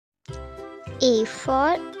A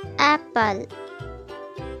for apple.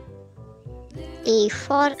 A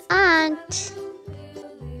for ant.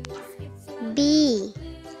 B.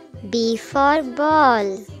 B for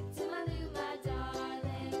ball.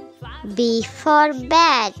 B for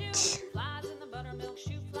bat.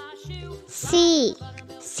 C.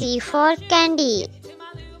 C for candy.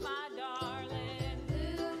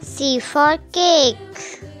 C for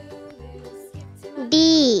cake.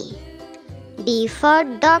 D. D for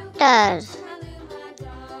doctor.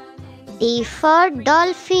 D for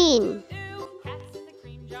dolphin.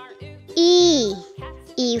 E.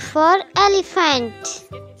 E for elephant.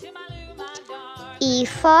 E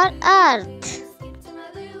for earth.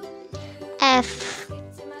 F.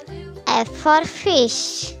 F for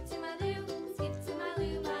fish.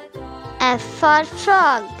 F for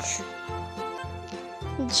frog.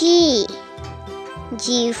 G.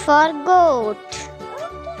 G for goat.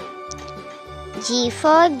 G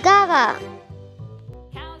for guava.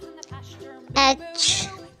 H.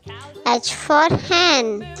 H for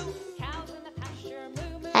hen.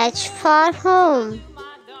 H for home.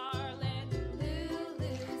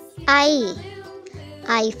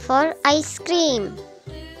 I for ice cream.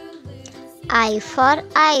 I for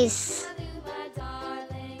ice.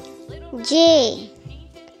 J.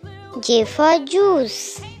 J for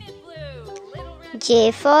juice.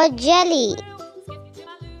 J for jelly.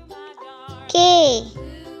 K.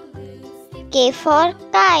 K for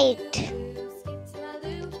kite.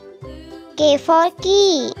 K for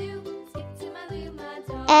key.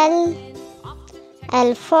 L.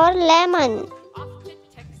 L for lemon.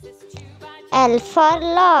 L for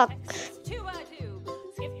lock.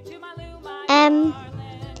 M.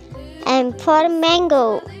 M for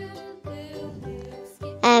mango.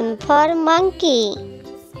 M for monkey.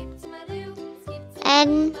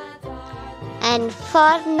 N. N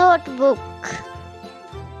for notebook.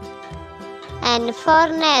 N for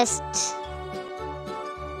nest.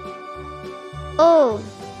 O.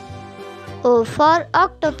 O for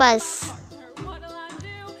octopus.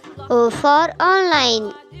 O for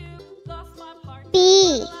online.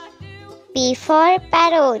 P. P for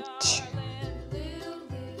parrot.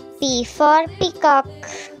 P for peacock.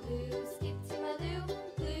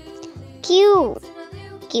 Q.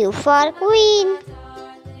 Q for queen.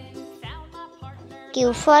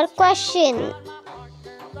 Q for question.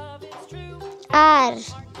 R.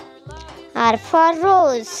 R for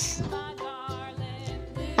rose.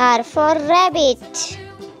 R for rabbit.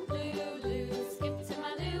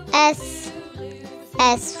 S.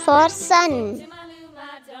 S for sun.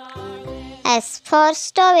 S for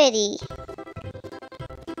strawberry.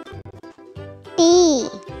 T.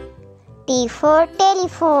 T for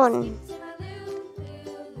telephone.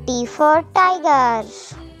 T for tiger.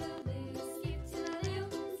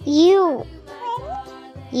 U.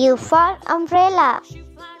 U for umbrella.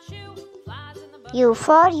 U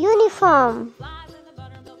for uniform.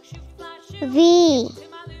 V.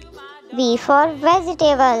 V for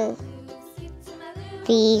vegetable.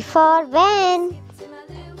 V for van.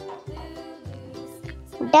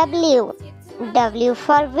 W. W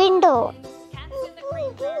for window.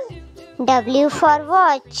 W for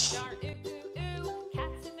watch.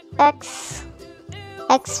 X.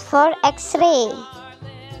 X for X-ray.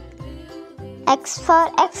 X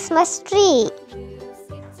for Xmas tree.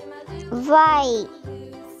 Y.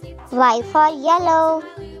 Y for yellow.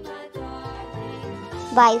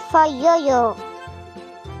 Y for yo-yo.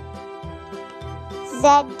 Z.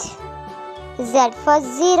 Z for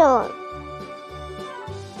zero.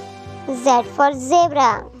 Z for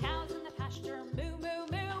zebra.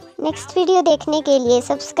 Next video देखने के लिए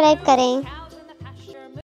subscribe करें।